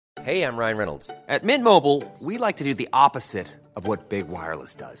Hey, I'm Ryan Reynolds. At Mint Mobile, we like to do the opposite of what Big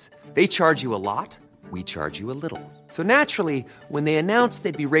Wireless does. They charge you a lot, we charge you a little. So naturally, when they announced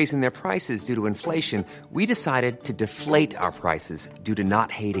they'd be raising their prices due to inflation, we decided to deflate our prices due to not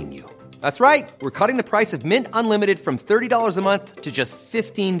hating you. That's right. We're cutting the price of Mint Unlimited from $30 a month to just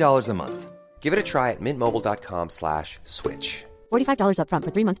 $15 a month. Give it a try at mintmobile.com/switch. $45 up front for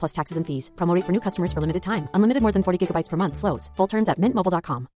 3 months plus taxes and fees. Promo rate for new customers for limited time. Unlimited more than 40 gigabytes per month. Slows full terms at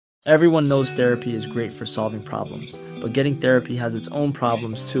mintmobile.com. Everyone knows therapy is great for solving problems, but getting therapy has its own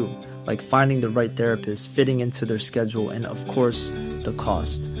problems too, like finding the right therapist, fitting into their schedule, and of course, the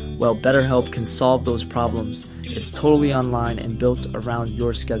cost. Well, BetterHelp can solve those problems. It's totally online and built around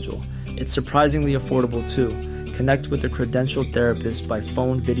your schedule. It's surprisingly affordable too. Connect with a credentialed therapist by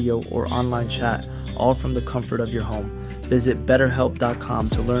phone, video, or online chat, all from the comfort of your home. Visit BetterHelp.com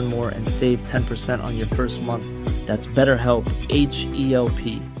to learn more and save 10% on your first month. That's BetterHelp,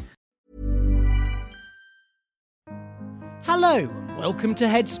 H-E-L-P. Hello and welcome to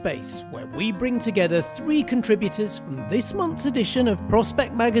Headspace, where we bring together 3 contributors from this month's edition of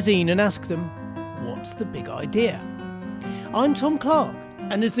Prospect Magazine and ask them, what's the big idea? I'm Tom Clark,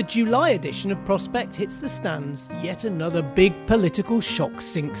 and as the July edition of Prospect hits the stands, yet another big political shock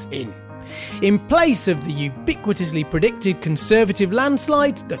sinks in. In place of the ubiquitously predicted Conservative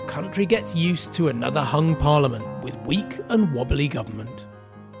landslide, the country gets used to another hung parliament with weak and wobbly government.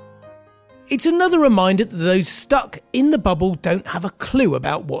 It's another reminder that those stuck in the bubble don't have a clue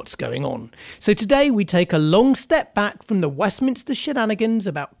about what's going on. So today we take a long step back from the Westminster shenanigans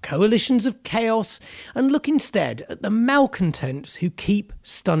about coalitions of chaos and look instead at the malcontents who keep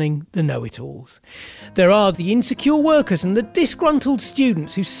stunning the know-it-alls. There are the insecure workers and the disgruntled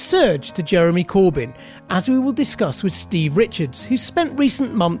students who surge to Jeremy Corbyn, as we will discuss with Steve Richards, who spent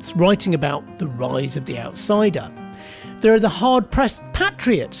recent months writing about the rise of the outsider. There are the hard-pressed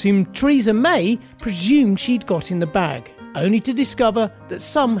patriots whom Theresa May presumed she'd got in the bag, only to discover that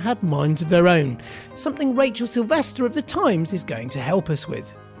some had minds of their own, something Rachel Sylvester of The Times is going to help us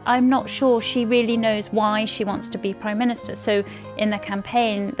with. I'm not sure she really knows why she wants to be Prime Minister. So in the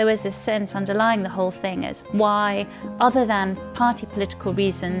campaign, there was this sense underlying the whole thing as why, other than party political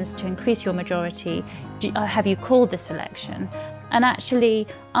reasons to increase your majority, have you called this election? And actually,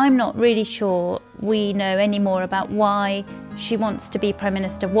 I'm not really sure we know any more about why she wants to be Prime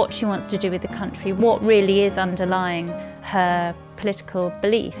Minister, what she wants to do with the country, what really is underlying her political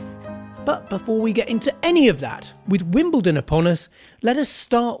beliefs. But before we get into any of that, with Wimbledon upon us, let us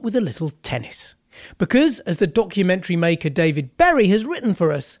start with a little tennis. Because, as the documentary maker David Berry has written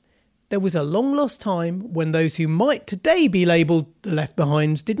for us, there was a long-lost time when those who might today be labelled the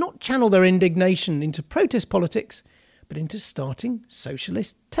left-behinds did not channel their indignation into protest politics, but into starting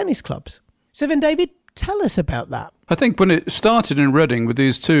socialist tennis clubs. So then, David, tell us about that. I think when it started in Reading with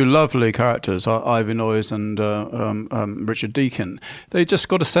these 2 lovely characters, Ivy Noyes and Richard Deakin, they just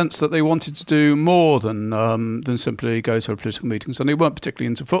got a sense that they wanted to do more than simply go to political meetings, and they weren't particularly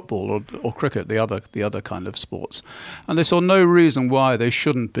into football or cricket, the other kind of sports, and they saw no reason why they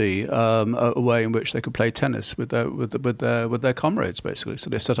shouldn't be a way in which they could play tennis with their comrades, basically. So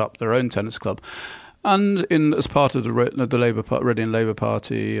they set up their own tennis club. And as part of the Reading Labour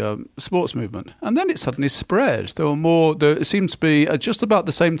Party sports movement. And then it suddenly spread. It seemed to be, at just about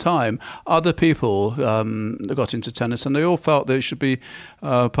the same time, other people got into tennis, and they all felt they should be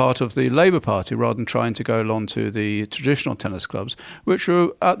part of the Labour Party rather than trying to go along to the traditional tennis clubs, which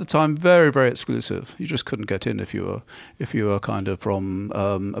were at the time very, very exclusive. You just couldn't get in if you were kind of from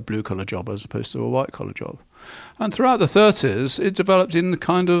a blue-collar job as opposed to a white-collar job. And throughout the 30s, it developed in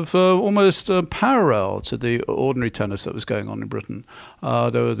kind of almost parallel to the ordinary tennis that was going on in Britain.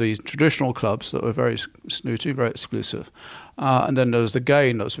 There were the traditional clubs that were very snooty, very exclusive. And then there was the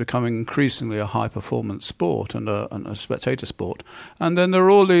game that was becoming increasingly a high-performance sport and a spectator sport. And then there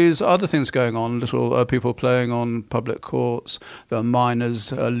were all these other things going on, little people playing on public courts. There were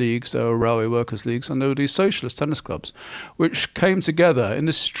miners' leagues, there were railway workers' leagues, and there were these socialist tennis clubs, which came together in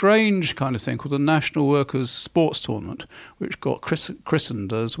this strange kind of thing called the National Workers' Sports Tournament, which got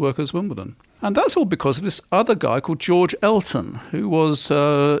christened as Workers' Wimbledon. And that's all because of this other guy called George Elton, who was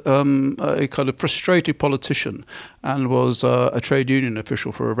a kind of frustrated politician and was a trade union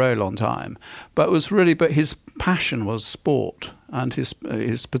official for a very long time. But his passion was sport. and his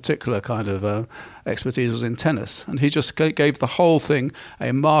particular kind of expertise was in tennis, and he just gave the whole thing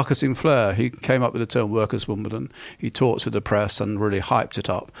a marketing flair. He came up with the term Workers' Wimbledon. He talked to the press and really hyped it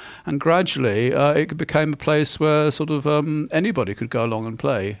up, and gradually it became a place where sort of anybody could go along and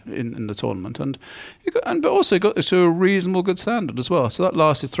play in the tournament, but also got to a reasonable good standard as well. So that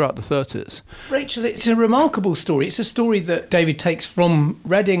lasted throughout the 30s. Rachel, it's a remarkable story. It's a story that David takes from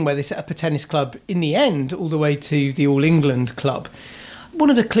Reading, where they set up a tennis club, in the end all the way to the All England club. One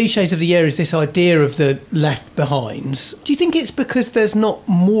of the cliches of the year is this idea of the left behinds. Do you think it's because there's not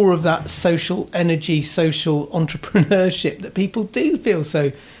more of that social energy, social entrepreneurship, that people do feel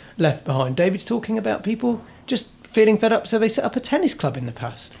so left behind? David's talking about people just feeling fed up, so they set up a tennis club in the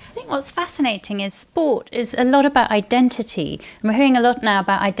past. I think what's fascinating is sport is a lot about identity. And we're hearing a lot now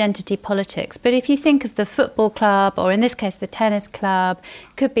about identity politics. But if you think of the football club, or in this case the tennis club,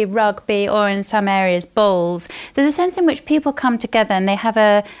 it could be rugby, or in some areas bowls, there's a sense in which people come together and they have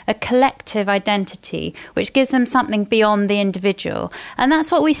a collective identity, which gives them something beyond the individual. And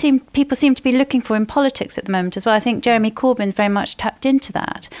that's what people seem to be looking for in politics at the moment as well. I think Jeremy Corbyn's very much tapped into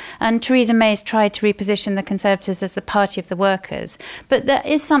that. And Theresa May's tried to reposition the Conservatives as the party of the workers. But there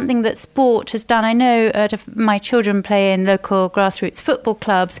is something that sport has done. I know my children play in local grassroots football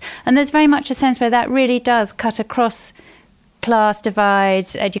clubs, and there's very much a sense where that really does cut across class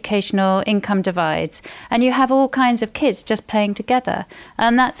divides, educational income divides, and you have all kinds of kids just playing together,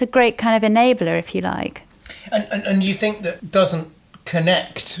 and that's a great kind of enabler, if you like. And you think that doesn't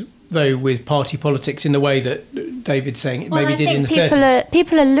connect, though, with party politics in the way that David's saying it maybe did in the 30s?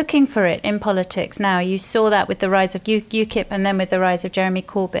 People are looking for it in politics now. You saw that with the rise of UKIP and then with the rise of Jeremy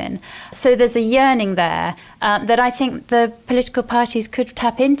Corbyn. So there's a yearning there that I think the political parties could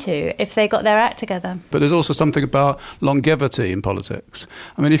tap into if they got their act together. But there's also something about longevity in politics.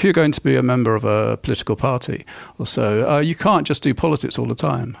 I mean, if you're going to be a member of a political party or so, you can't just do politics all the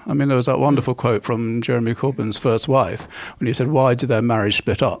time. I mean, there was that wonderful quote from Jeremy Corbyn's first wife when he said, "Why did their marriage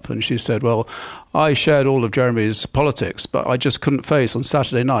split up?" And she said, "Well, I shared all of Jeremy's politics, but I just couldn't face on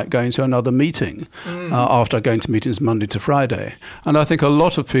Saturday night going to another meeting after going to meetings Monday to Friday." And I think a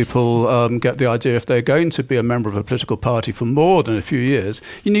lot of people get the idea if they're going to be a member of a political party for more than a few years,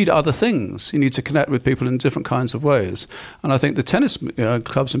 you need other things. You need to connect with people in different kinds of ways. And I think the tennis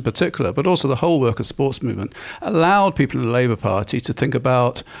clubs in particular, but also the whole workers' sports movement, allowed people in the Labour Party to think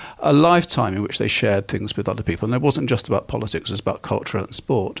about a lifetime in which they shared things with other people. And it wasn't just about politics, it was about culture and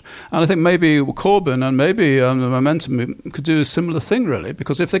sport. And I think maybe Corbyn and maybe the Momentum movement could do a similar thing, really,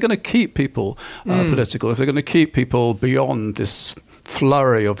 because if they're going to keep people political, if they're going to keep people beyond this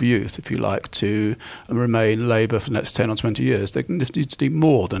flurry of youth, if you like, to remain Labour for the next 10 or 20 years, they need to do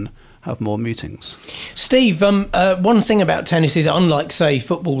more than have more meetings. Steve, one thing about tennis is, unlike, say,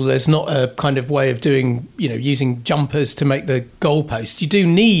 football, there's not a kind of way of doing, using jumpers to make the goalposts. You do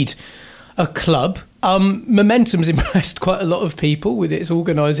need a club. Momentum's impressed quite a lot of people with its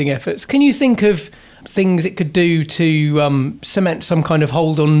organising efforts. Can you think of things it could do to cement some kind of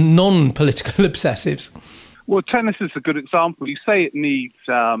hold on non-political obsessives? Well, tennis is a good example. You say it needs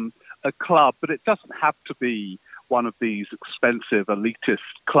a club, but it doesn't have to be one of these expensive elitist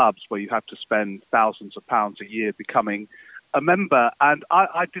clubs where you have to spend thousands of pounds a year becoming a member. And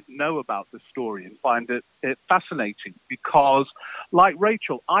I didn't know about this story and find it fascinating because, like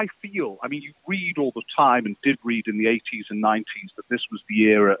Rachel, you read all the time and did read in the 80s and 90s that this was the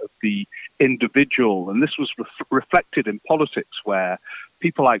era of the individual. And this was reflected in politics where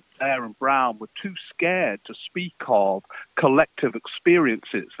people like Blair and Brown were too scared to speak of collective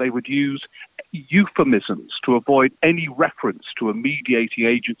experiences. They would use euphemisms to avoid any reference to a mediating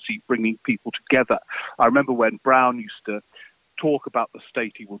agency bringing people together. I remember when Brown used to talk about the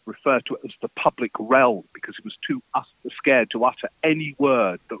state, he would refer to it as the public realm because he was too scared to utter any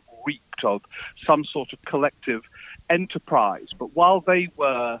word that reeked of some sort of collective enterprise. But while they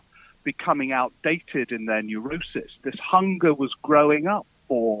were becoming outdated in their neurosis, this hunger was growing up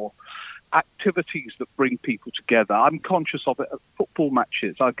for activities that bring people together. I'm conscious of it at football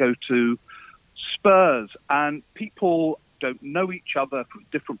matches. I go to Spurs and people don't know each other from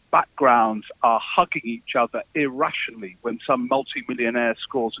different backgrounds are hugging each other irrationally when some multi-millionaire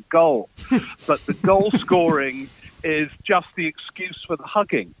scores a goal. But the goal scoring is just the excuse for the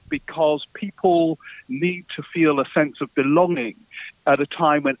hugging because people need to feel a sense of belonging at a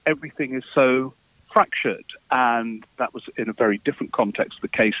time when everything is so fractured. And that was in a very different context the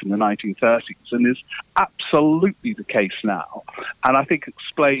case in the 1930s and is absolutely the case now. And I think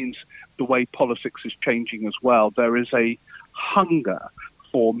explains the way politics is changing as well. There is a hunger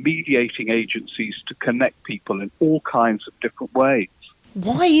for mediating agencies to connect people in all kinds of different ways.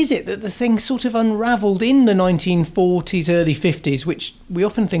 Why is it that the thing sort of unravelled in the 1940s, early 50s, which we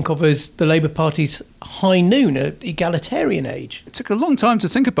often think of as the Labour Party's high noon, an egalitarian age? It took a long time to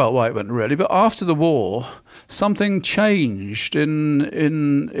think about why it went, really, but after the war, something changed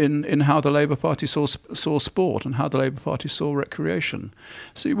in how the Labour Party saw sport and how the Labour Party saw recreation.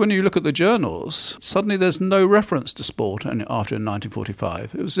 See, when you look at the journals, suddenly there's no reference to sport after in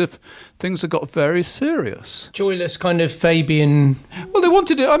 1945. It was as if things had got very serious. Joyless kind of Fabian. Well, they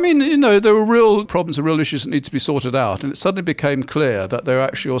wanted it. I mean, there were real problems and real issues that need to be sorted out, and it suddenly became clear that they were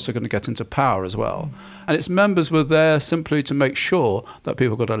actually also going to get into power as well. And its members were there simply to make sure that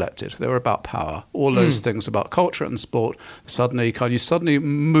people got elected. They were about power. All those things about culture and sport suddenly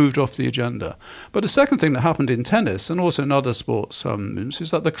moved off the agenda. But the second thing that happened in tennis and also in other sports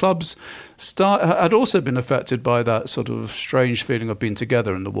is that the clubs had also been affected by that sort of strange feeling of being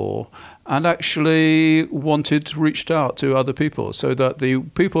together in the war, and actually reached out to other people, so that the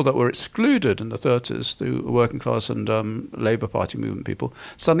people that were excluded in the 30s, the working class and Labour Party movement people,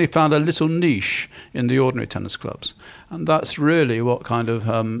 suddenly found a little niche in the ordinary tennis clubs. And that's really what kind of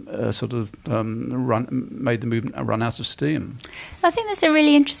made the movement run out of steam. I think that's a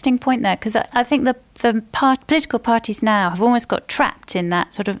really interesting point there, because I think the political parties now have almost got trapped in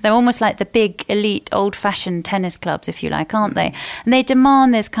that sort of, they're almost like the big elite old-fashioned tennis clubs, if you like, aren't they? And they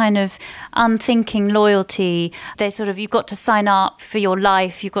demand this kind of unthinking loyalty. They sort of, you've got to sign up for your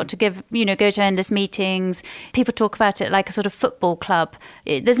life, you've got to go to endless meetings. People talk about it like a sort of football club.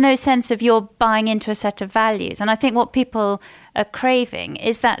 There's no sense of you're buying into a set of values. And I think what people are craving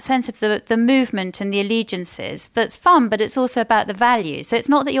is that sense of the movement and the allegiances that's fun, but it's also about the values. So it's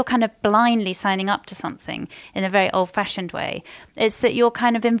not that you're kind of blindly signing up to something in a very old-fashioned way. It's that you're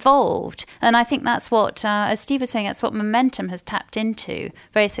kind of involved. And I think that's what, as Steve was saying, that's what Momentum has tapped into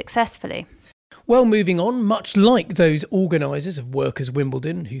very successfully. Well, moving on, much like those organisers of Workers'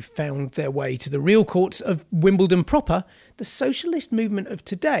 Wimbledon who found their way to the real courts of Wimbledon proper, the socialist movement of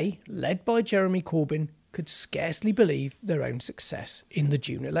today, led by Jeremy Corbyn, could scarcely believe their own success in the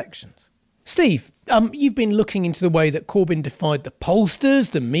June elections. Steve, you've been looking into the way that Corbyn defied the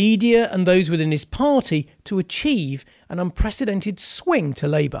pollsters, the media and those within his party to achieve an unprecedented swing to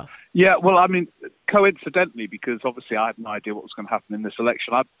Labour. Yeah, well, I mean, coincidentally, because obviously I had no idea what was going to happen in this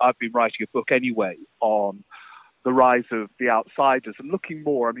election, I've been writing a book anyway on the rise of the outsiders and looking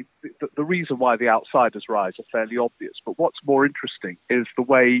more. I mean, the reason why the outsiders rise are fairly obvious, but what's more interesting is the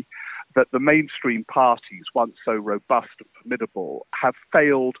way that the mainstream parties, once so robust and formidable, have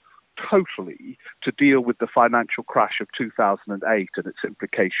failed totally to deal with the financial crash of 2008 and its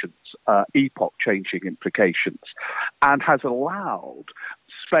implications, epoch-changing implications, and has allowed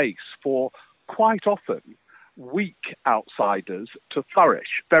space for quite often weak outsiders to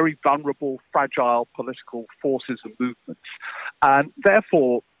flourish, very vulnerable, fragile political forces and movements. And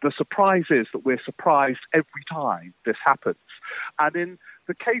therefore, the surprise is that we're surprised every time this happens. And in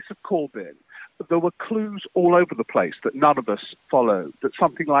the case of Corbyn, there were clues all over the place that none of us followed, that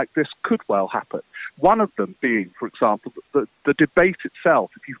something like this could well happen. One of them being, for example, the debate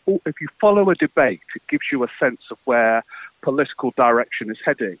itself. If you follow a debate, it gives you a sense of where political direction is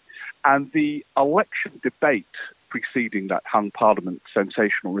heading. And the election debate preceding that hung Parliament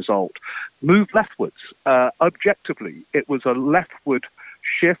sensational result moved leftwards. Objectively, it was a leftward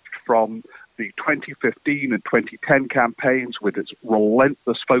shift from the 2015 and 2010 campaigns with its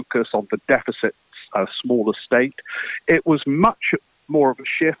relentless focus on the deficit's smaller state. It was much more of a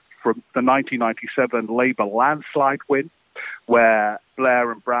shift from the 1997 Labour landslide win, where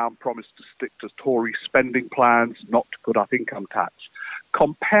Blair and Brown promised to stick to Tory spending plans, not to put up income tax.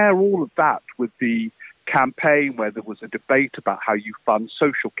 Compare all of that with the campaign where there was a debate about how you fund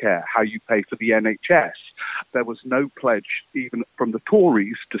social care, how you pay for the NHS. There was no pledge, even from the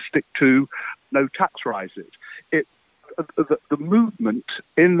Tories, to stick to no tax rises. The movement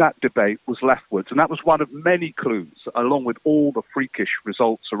in that debate was leftwards, and that was one of many clues, along with all the freakish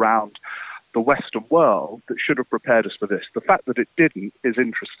results around the Western world, that should have prepared us for this. The fact that it didn't is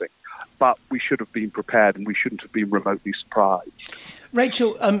interesting, but we should have been prepared and we shouldn't have been remotely surprised.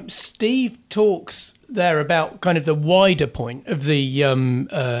 Rachel, Steve talks there about kind of the wider point of the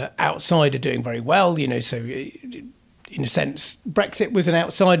outsider doing very well, so in a sense, Brexit was an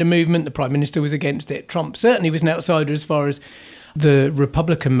outsider movement, the Prime Minister was against it, Trump certainly was an outsider as far as the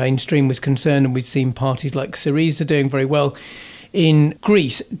Republican mainstream was concerned, and we've seen parties like Syriza doing very well in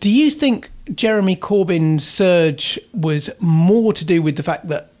Greece. Do you think Jeremy Corbyn's surge was more to do with the fact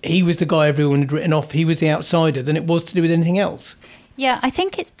that he was the guy everyone had written off, he was the outsider, than it was to do with anything else? Yeah, I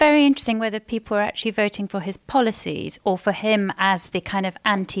think it's very interesting whether people are actually voting for his policies or for him as the kind of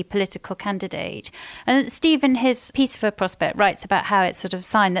anti-political candidate. And Steve, in his piece for Prospect, writes about how it's sort of a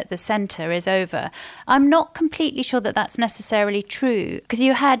sign that the centre is over. I'm not completely sure that that's necessarily true, because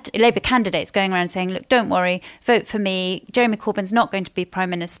you had Labour candidates going around saying, look, don't worry, vote for me, Jeremy Corbyn's not going to be Prime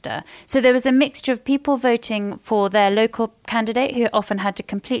Minister. So there was a mixture of people voting for their local candidate who often had a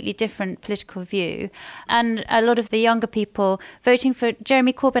completely different political view, and a lot of the younger people voting for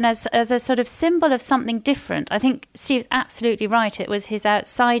Jeremy Corbyn as a sort of symbol of something different. I think Steve's absolutely right. It was his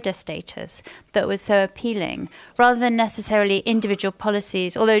outsider status that was so appealing, rather than necessarily individual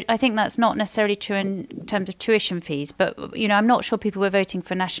policies, although I think that's not necessarily true in terms of tuition fees. But, you know, I'm not sure people were voting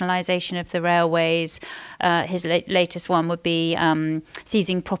for nationalisation of the railways. His latest one would be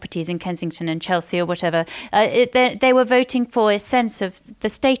seizing properties in Kensington and Chelsea or whatever. They were voting for a sense of the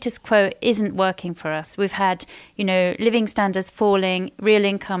status quo isn't working for us. We've had, you know, living standards falling, real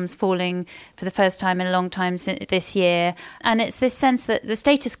incomes falling for the first time in a long time this year. And it's this sense that the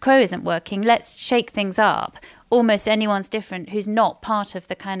status quo isn't working. Let's shake things up. Almost anyone's different who's not part of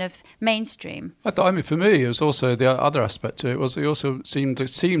the kind of mainstream. I mean, for me, it was also the other aspect to it was he also seemed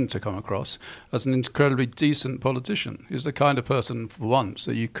to come across as an incredibly decent politician. He's the kind of person, for once,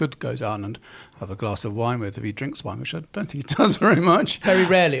 that you could go down and have a glass of wine with if he drinks wine, which I don't think he does very much. Very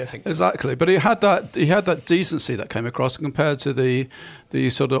rarely, I think. Exactly, but he had that decency that came across compared to the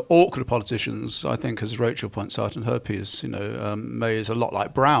sort of awkward politicians. I think, as Rachel points out in her piece, you know, May is a lot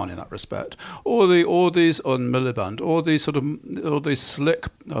like Brown in that respect, or these on Miliband, or these slick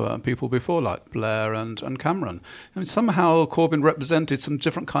people before like Blair and Cameron. I mean, somehow Corbyn represented some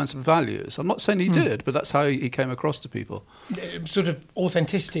different kinds of values. I'm not saying he did, but that's how he came across to people. Sort of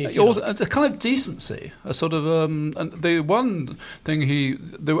authenticity. It's a kind of decency, a sort of and the one thing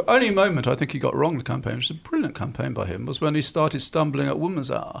the only moment I think he got wrong in the campaign, which was a brilliant campaign by him, was when he started stumbling at Woman's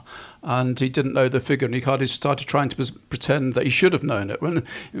Hour and he didn't know the figure and he started trying to pretend that he should have known it, when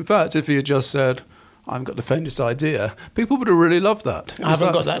in fact if he had just said, I've got the faintest idea, people would have really loved that. I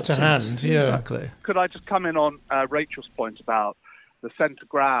haven't got that to hand. Yeah. Exactly. Could I just come in on Rachel's point about the centre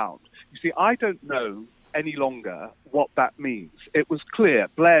ground? You see, I don't know any longer what that means. It was clear.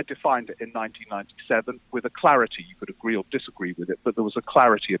 Blair defined it in 1997 with a clarity. You could agree or disagree with it, but there was a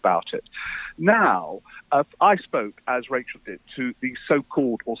clarity about it. Now, I spoke, as Rachel did, to the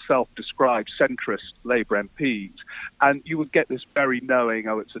so-called or self-described centrist Labour MPs, and you would get this very knowing,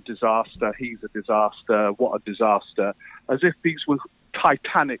 oh, it's a disaster, he's a disaster, what a disaster, as if these were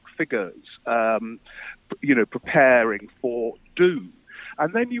titanic figures, preparing for doom.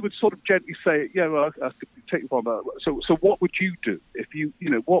 And then you would sort of gently say, yeah, well, I could take you on. So what would you do if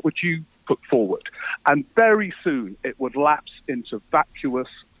what would you put forward? And very soon it would lapse into vacuous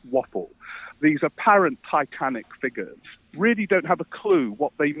waffle. These apparent titanic figures really don't have a clue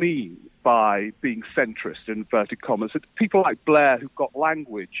what they mean by being centrist, in inverted commas. It's people like Blair who've got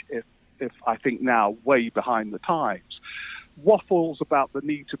language, if I think now, way behind the times. Waffles about the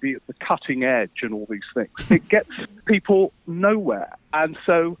need to be at the cutting edge and all these things. It gets people nowhere. And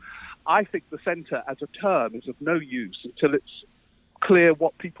so I think the centre as a term is of no use until it's clear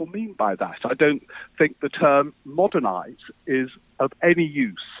what people mean by that. I don't think the term modernise is of any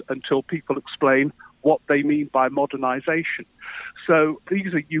use until people explain what they mean by modernisation. So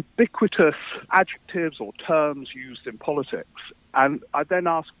these are ubiquitous adjectives or terms used in politics. And I then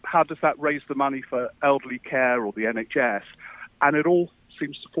ask, how does that raise the money for elderly care or the NHS? And it all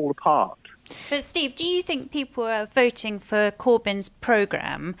seems to fall apart. But Steve, do you think people are voting for Corbyn's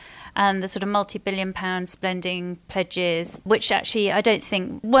programme and the sort of multi-billion-pound spending pledges, which actually I don't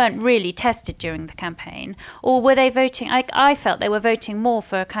think weren't really tested during the campaign? Or were they voting, I felt they were voting more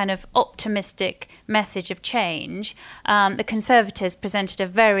for a kind of optimistic message of change. The Conservatives presented a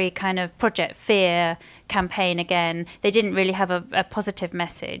very kind of Project Fear campaign again. They didn't really have a positive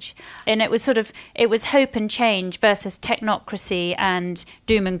message. And it was hope and change versus technocracy and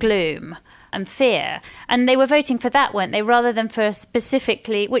doom and gloom and fear. And they were voting for that, weren't they, rather than for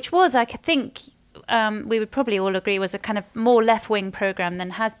specifically, which was, I think, we would probably all agree, was a kind of more left-wing programme than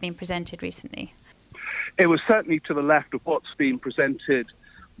has been presented recently. It was certainly to the left of what's been presented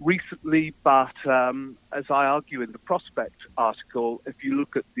recently, but as I argue in the Prospect article, if you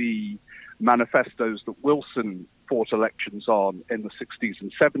look at the manifestos that Wilson fought elections on in the 60s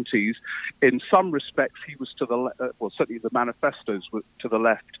and 70s, in some respects he was to the certainly the manifestos were to the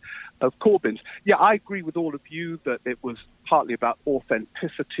left of Corbyn's. Yeah, I agree with all of you that it was partly about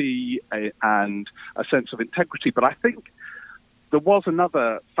authenticity and a sense of integrity, but I think there was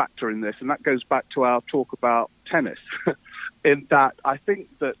another factor in this, and that goes back to our talk about tennis, in that I think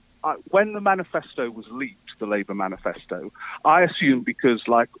that when the manifesto was leaked, the Labour manifesto. I assumed because,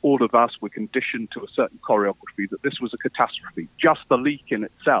 like all of us, we're conditioned to a certain choreography, that this was a catastrophe. Just the leak in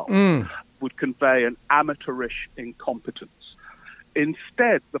itself would convey an amateurish incompetence.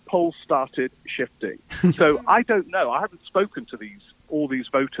 Instead, the polls started shifting. So I don't know. I haven't spoken to all these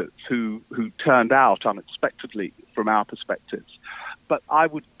voters who turned out unexpectedly from our perspectives. But I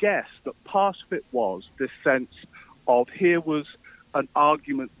would guess that part of it was this sense of here was an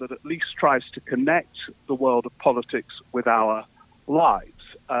argument that at least tries to connect the world of politics with our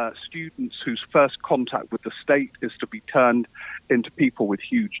lives. Students whose first contact with the state is to be turned into people with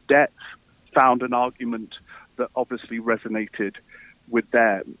huge debts found an argument that obviously resonated with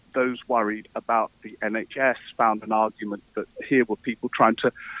them. Those worried about the NHS found an argument that here were people trying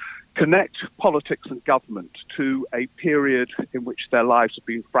to connect politics and government to a period in which their lives have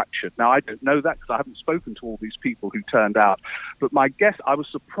been fractured. Now, I don't know that because I haven't spoken to all these people who turned out. But my guess, I was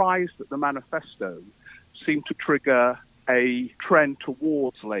surprised that the manifesto seemed to trigger a trend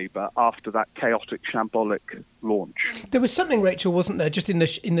towards Labour after that chaotic, shambolic launch. There was something, Rachel, wasn't there, just in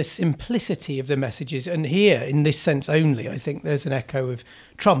the simplicity of the messages. And here, in this sense only, I think there's an echo of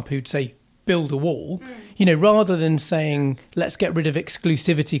Trump, who'd say, build a wall, rather than saying, let's get rid of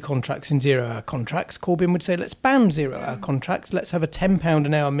exclusivity contracts and zero-hour contracts, Corbyn would say, let's ban zero-hour contracts, let's have a £10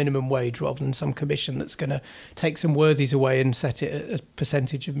 an hour minimum wage rather than some commission that's going to take some worthies away and set it at a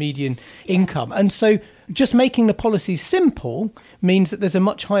percentage of median income. And so just making the policies simple means that there's a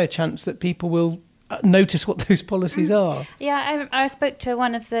much higher chance that people will notice what those policies are. Yeah, I spoke to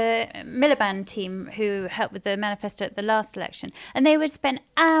one of the Miliband team who helped with the manifesto at the last election, and they would spend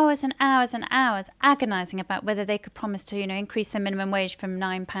hours and hours and hours agonising about whether they could promise to, increase the minimum wage from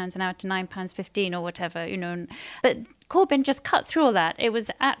 £9 an hour to £9.15 or whatever, But Corbyn just cut through all that. It was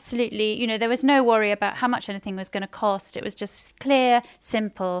absolutely, there was no worry about how much anything was going to cost. It was just clear,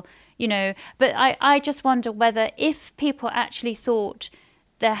 simple, But I just wonder whether if people actually thought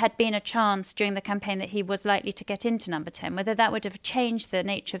there had been a chance during the campaign that he was likely to get into number 10, whether that would have changed the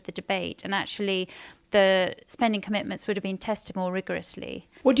nature of the debate and actually the spending commitments would have been tested more rigorously.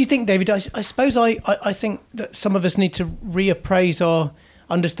 What do you think, David? I suppose I think that some of us need to reappraise our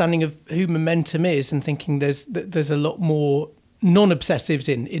understanding of who Momentum is and thinking there's a lot more non-obsessives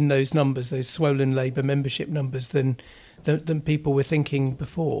in those numbers, those swollen Labour membership numbers than people were thinking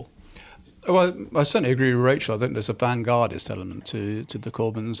before. Well, I certainly agree with Rachel. I think there's a vanguardist element to the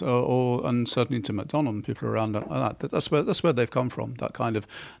Corbyns, and certainly to McDonnell and people around that. That's where they've come from. That kind of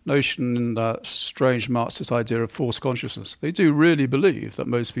notion, that strange Marxist idea of force consciousness. They do really believe that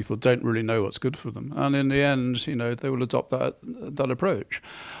most people don't really know what's good for them, and in the end, they will adopt that approach.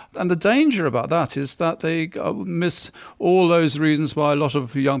 And the danger about that is that they miss all those reasons why a lot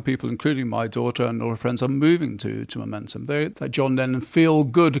of young people, including my daughter and all her friends, are moving to Momentum. They're John Lennon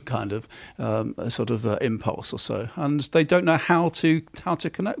feel-good kind of impulse or so, and they don't know how to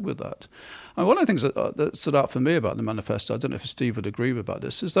connect with that. And one of the things that stood out for me about the manifesto, I don't know if Steve would agree about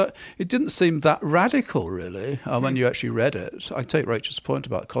this, is that it didn't seem that radical, really, when you actually read it. I take Rachel's point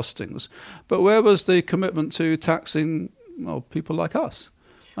about costings, but where was the commitment to taxing people like us?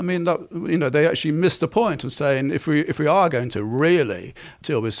 I mean, they actually missed the point of saying if we are going to really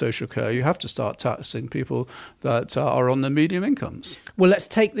deal with social care, you have to start taxing people that are on the medium incomes. Well, let's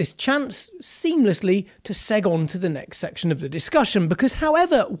take this chance seamlessly to seg on to the next section of the discussion, because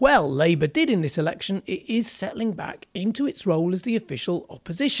however well Labour did in this election, it is settling back into its role as the official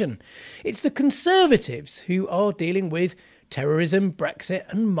opposition. It's the Conservatives who are dealing with terrorism, Brexit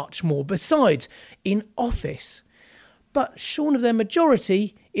and much more besides in office. But shorn of their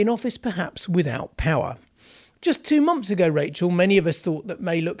majority, in office perhaps without power. Just 2 months ago, Rachel, many of us thought that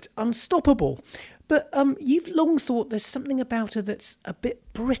May looked unstoppable. But you've long thought there's something about her that's a bit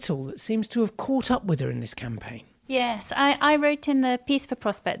brittle that seems to have caught up with her in this campaign. Yes, I wrote in the piece for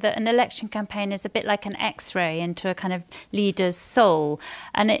Prospect that an election campaign is a bit like an X-ray into a kind of leader's soul,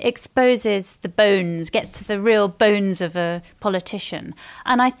 and it exposes the bones, gets to the real bones of a politician.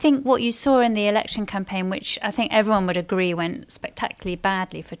 And I think what you saw in the election campaign, which I think everyone would agree went spectacularly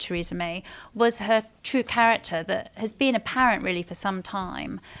badly for Theresa May, was her true character that has been apparent really for some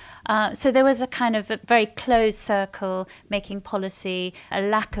time. So there was a kind of a very closed circle making policy, a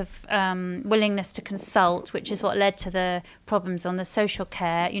lack of willingness to consult, which is what led to the problems on the social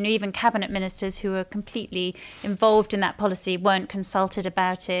care. Even cabinet ministers who were completely involved in that policy weren't consulted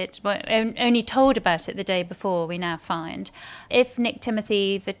about it, were only told about it the day before, we now find. If Nick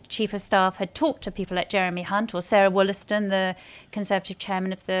Timothy, the Chief of Staff, had talked to people like Jeremy Hunt or Sarah Wollaston, the Conservative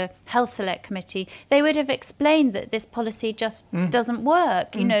chairman of the Health Select Committee, they would have explained that this policy just doesn't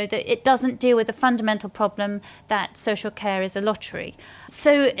work, that it doesn't deal with the fundamental problem that social care is a lottery.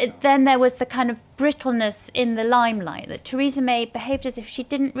 So then there was the kind of brittleness in the limelight, that Theresa May behaved as if she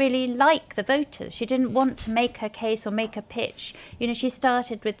didn't really like the voters. She didn't want to make her case or make a pitch. She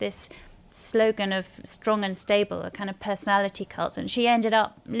started with this slogan of strong and stable, a kind of personality cult, and she ended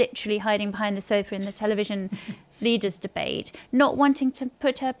up literally hiding behind the sofa in the television leaders debate, not wanting to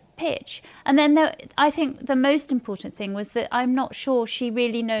put her pitch. And then I think the most important thing was that I'm not sure she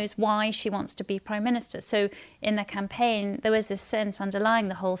really knows why she wants to be Prime Minister. So in the campaign, there was this sense underlying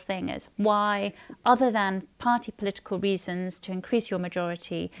the whole thing as why, other than party political reasons to increase your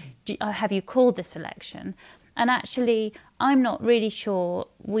majority, have you called this election? And actually, I'm not really sure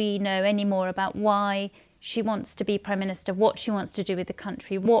we know any more about why she wants to be Prime Minister, what she wants to do with the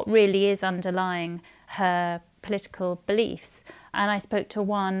country, what really is underlying her political beliefs. And I spoke to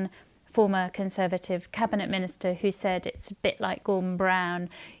one former Conservative cabinet minister who said it's a bit like Gordon Brown.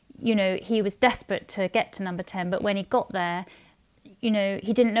 He was desperate to get to number 10, but when he got there,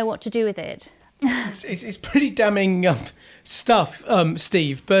 he didn't know what to do with it. It's pretty damning stuff,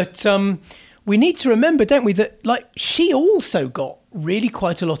 Steve, but we need to remember, don't we, that she also got really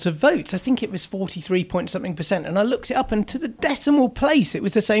quite a lot of votes. I think it was 43-point-something%. And I looked it up, and to the decimal place, it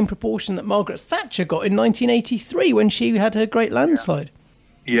was the same proportion that Margaret Thatcher got in 1983 when she had her great landslide.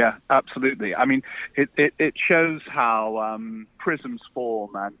 Yeah, absolutely. I mean, it shows how prisms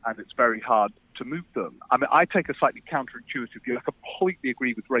form, and it's very hard to move them. I mean, I take a slightly counterintuitive view. I completely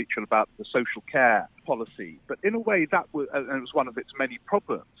agree with Rachel about the social care policy, but in a way that was, and it was one of its many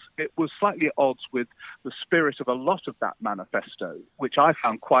problems, it was slightly at odds with the spirit of a lot of that manifesto, which I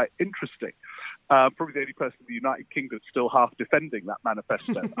found quite interesting. Probably the only person in the United Kingdom still half defending that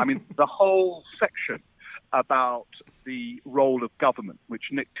manifesto. I mean, the whole section about the role of government, which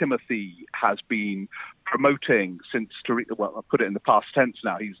Nick Timothy has been promoting since, well, I'll put it in the past tense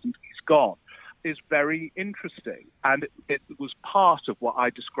now, he's gone, is very interesting. And it was part of what I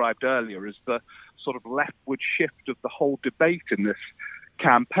described earlier as the sort of leftward shift of the whole debate in this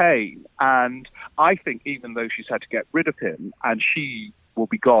campaign. And I think even though she's had to get rid of him, and she will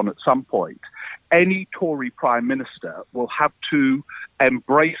be gone at some point, any Tory Prime Minister will have to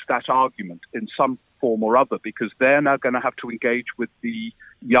embrace that argument in some form or other, because they're now going to have to engage with the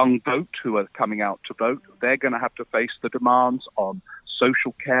young vote who are coming out to vote. They're going to have to face the demands on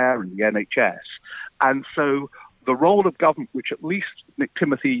social care and the NHS. And so the role of government, which at least Nick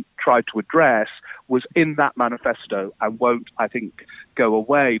Timothy tried to address, was in that manifesto and won't, I think, go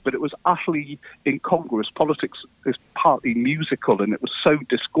away. But it was utterly incongruous. Politics is partly musical, and it was so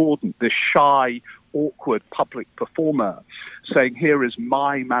discordant, this shy, awkward public performer saying, here is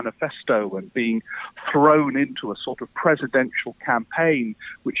my manifesto, and being thrown into a sort of presidential campaign,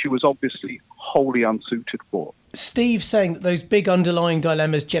 which she was obviously wholly unsuited for. Steve saying that those big underlying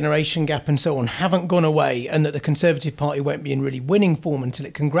dilemmas, generation gap and so on, haven't gone away, and that the Conservative Party won't be in really winning form until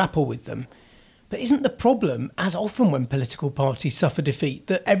it can grapple with them. But isn't the problem, as often when political parties suffer defeat,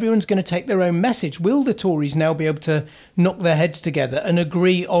 that everyone's going to take their own message? Will the Tories now be able to knock their heads together and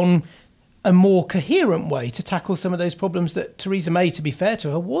agree on a more coherent way to tackle some of those problems that Theresa May, to be fair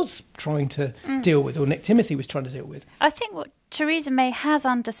to her, was trying to deal with, or Nick Timothy was trying to deal with? I think what Theresa May has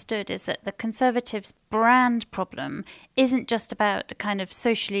understood is that the Conservatives' brand problem isn't just about the kind of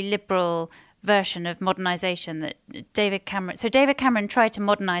socially liberal version of modernisation that David Cameron tried to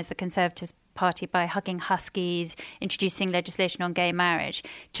modernise the Conservatives Party by hugging Huskies, introducing legislation on gay marriage.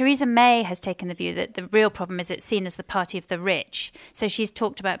 Theresa May has taken the view that the real problem is it's seen as the party of the rich. So she's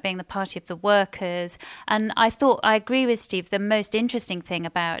talked about being the party of the workers. And I agree with Steve, the most interesting thing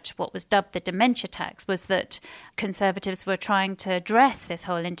about what was dubbed the dementia tax was that Conservatives were trying to address this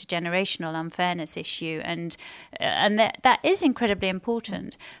whole intergenerational unfairness issue. And that is incredibly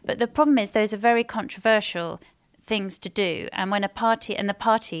important. But the problem is those are very controversial things to do, and when the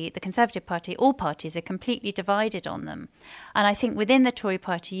Conservative Party, all parties are completely divided on them. And I think within the Tory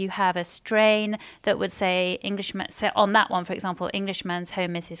party you have a strain that would say on that one, for example, Englishman's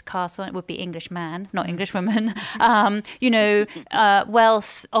home is his castle. It would be Englishman, not Englishwoman.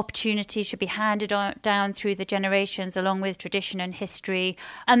 Wealth, opportunity should be handed down through the generations along with tradition and history.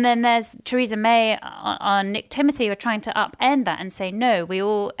 And then there's Theresa May on Nick Timothy who are trying to upend that and say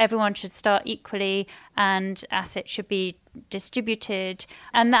no, everyone should start equally and assets should be distributed,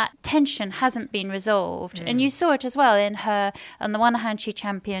 and that tension hasn't been resolved. And you saw it as well in her. On the one hand, she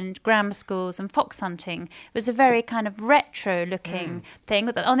championed grammar schools and fox hunting. It was a very kind of retro-looking thing.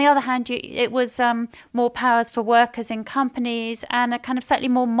 But on the other hand, it was more powers for workers in companies and a kind of slightly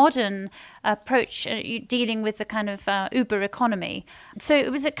more modern approach dealing with the kind of Uber economy. So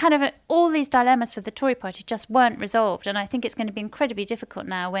it was a kind of all these dilemmas for the Tory party just weren't resolved, and I think it's going to be incredibly difficult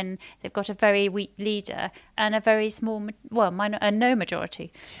now when they've got a very weak leader and a very small, no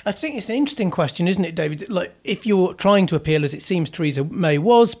majority. I think it's an interesting question, isn't it, David? Like, if you're trying to appeal, as it seems Theresa May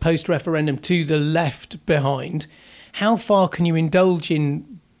was post-referendum, to the left behind, how far can you indulge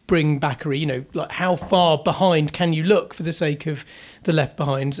in bring-backery? Like how far behind can you look for the sake of the left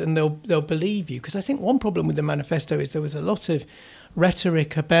behinds, and they'll believe you? Because I think one problem with the manifesto is there was a lot of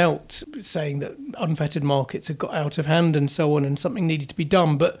rhetoric about saying that unfettered markets had got out of hand and so on, and something needed to be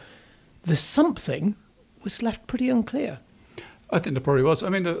done, but the something was left pretty unclear. I think there probably was. I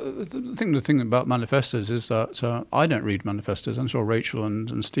mean, the thing about manifestos is that I don't read manifestos. I'm sure Rachel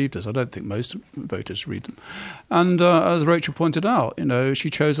and Steve does. I don't think most voters read them. And as Rachel pointed out, she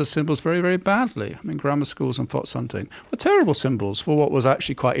chose her symbols very, very badly. I mean, grammar schools and fox hunting were terrible symbols for what was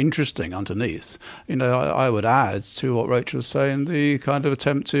actually quite interesting underneath. I would add to what Rachel was saying, the kind of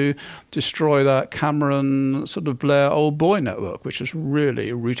attempt to destroy that Cameron sort of Blair old boy network, which was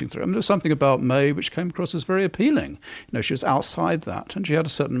really rooting through. I mean, there was something about May which came across as very appealing. She was outside that, and she had a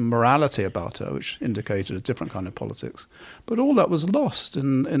certain morality about her which indicated a different kind of politics, but all that was lost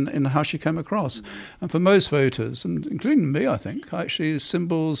in how she came across. And for most voters, and including me, I think actually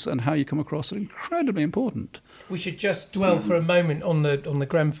symbols and how you come across are incredibly important. We should just dwell for a moment on the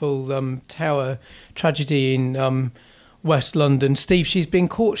Grenfell Tower tragedy in West London. Steve, she's been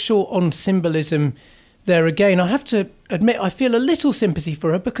caught short on symbolism there again. I have to admit, I feel a little sympathy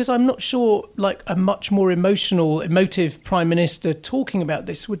for her, because I'm not sure like a much more emotive Prime Minister talking about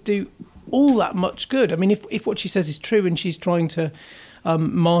this would do all that much good. I mean, if what she says is true and she's trying to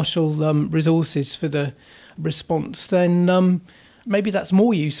marshal resources for the response, then maybe that's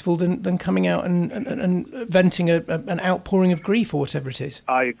more useful than coming out and venting an outpouring of grief or whatever it is.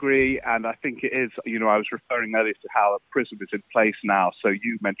 I agree, and I think it is, I was referring earlier to how a prism is in place now, so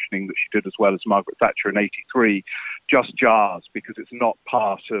you mentioning that she did as well as Margaret Thatcher in 83 just jars, because it's not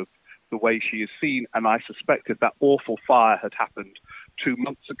part of the way she is seen, and I suspected that awful fire had happened 2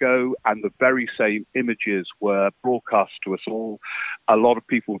 months ago, and the very same images were broadcast to us all. A lot of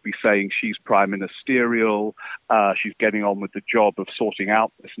people would be saying she's prime ministerial, she's getting on with the job of sorting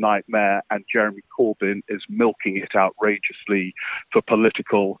out this nightmare, and Jeremy Corbyn is milking it outrageously for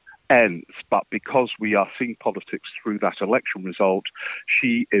political ends. But because we are seeing politics through that election result,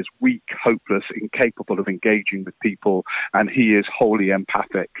 she is weak, hopeless, incapable of engaging with people, and he is wholly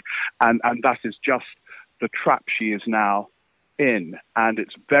empathic. And that is just the trap she is now in, and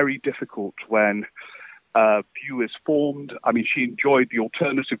it's very difficult when a view is formed. I mean, she enjoyed the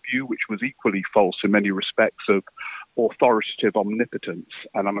alternative view, which was equally false in many respects, of authoritative omnipotence,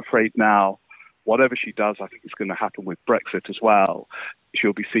 and I'm afraid now, whatever she does, I think it's going to happen with Brexit as well.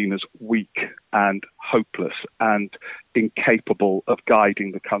 She'll be seen as weak and hopeless and incapable of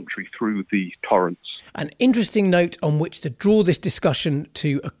guiding the country through the torrents. An interesting note on which to draw this discussion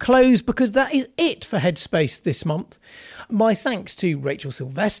to a close, because that is it for Headspace this month. My thanks to Rachel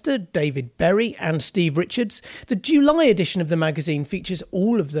Sylvester, David Berry and Steve Richards. The July edition of the magazine features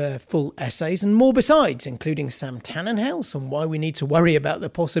all of their full essays and more besides, including Sam Tannenhouse on why we need to worry about the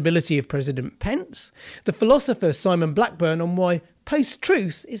possibility of President Pence, the philosopher Simon Blackburn on why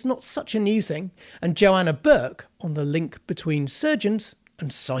post-truth is not such a new thing, and Joanna Burke on the link between surgeons and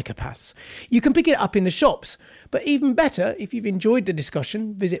psychopaths. You can pick it up in the shops, but even better, if you've enjoyed the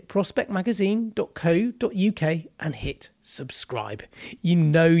discussion, visit prospectmagazine.co.uk and hit subscribe. You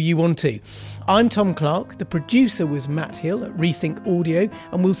know you want to. I'm Tom Clark, the producer was Matt Hill at Rethink Audio,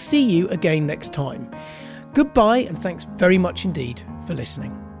 and we'll see you again next time. Goodbye, and thanks very much indeed for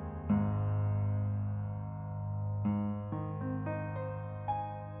listening.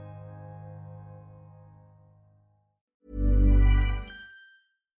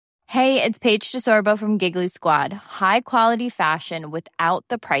 Hey, it's Paige DeSorbo from Giggly Squad. High quality fashion without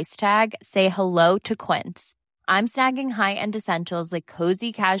the price tag. Say hello to Quince. I'm snagging high-end essentials like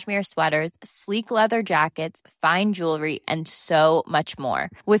cozy cashmere sweaters, sleek leather jackets, fine jewelry, and so much more.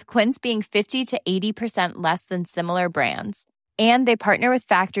 With Quince being 50 to 80% less than similar brands. And they partner with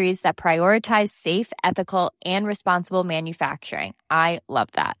factories that prioritize safe, ethical, and responsible manufacturing. I love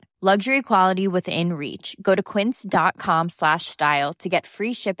that. Luxury quality within reach. Go to quince.com/style to get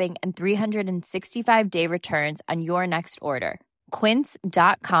free shipping and 365-day returns on your next order.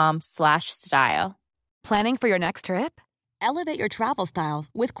 Quince.com/style. Planning for your next trip? Elevate your travel style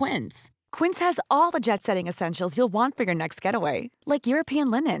with Quince. Quince has all the jet-setting essentials you'll want for your next getaway, like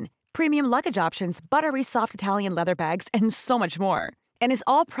European linen, premium luggage options, buttery soft Italian leather bags, and so much more. And is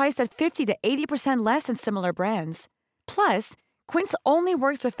all priced at 50 to 80% less than similar brands. Plus, Quince only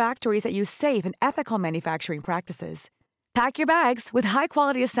works with factories that use safe and ethical manufacturing practices. Pack your bags with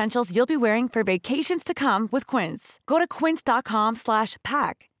high-quality essentials you'll be wearing for vacations to come with Quince. Go to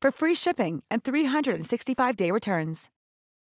quince.com/pack for free shipping and 365-day returns.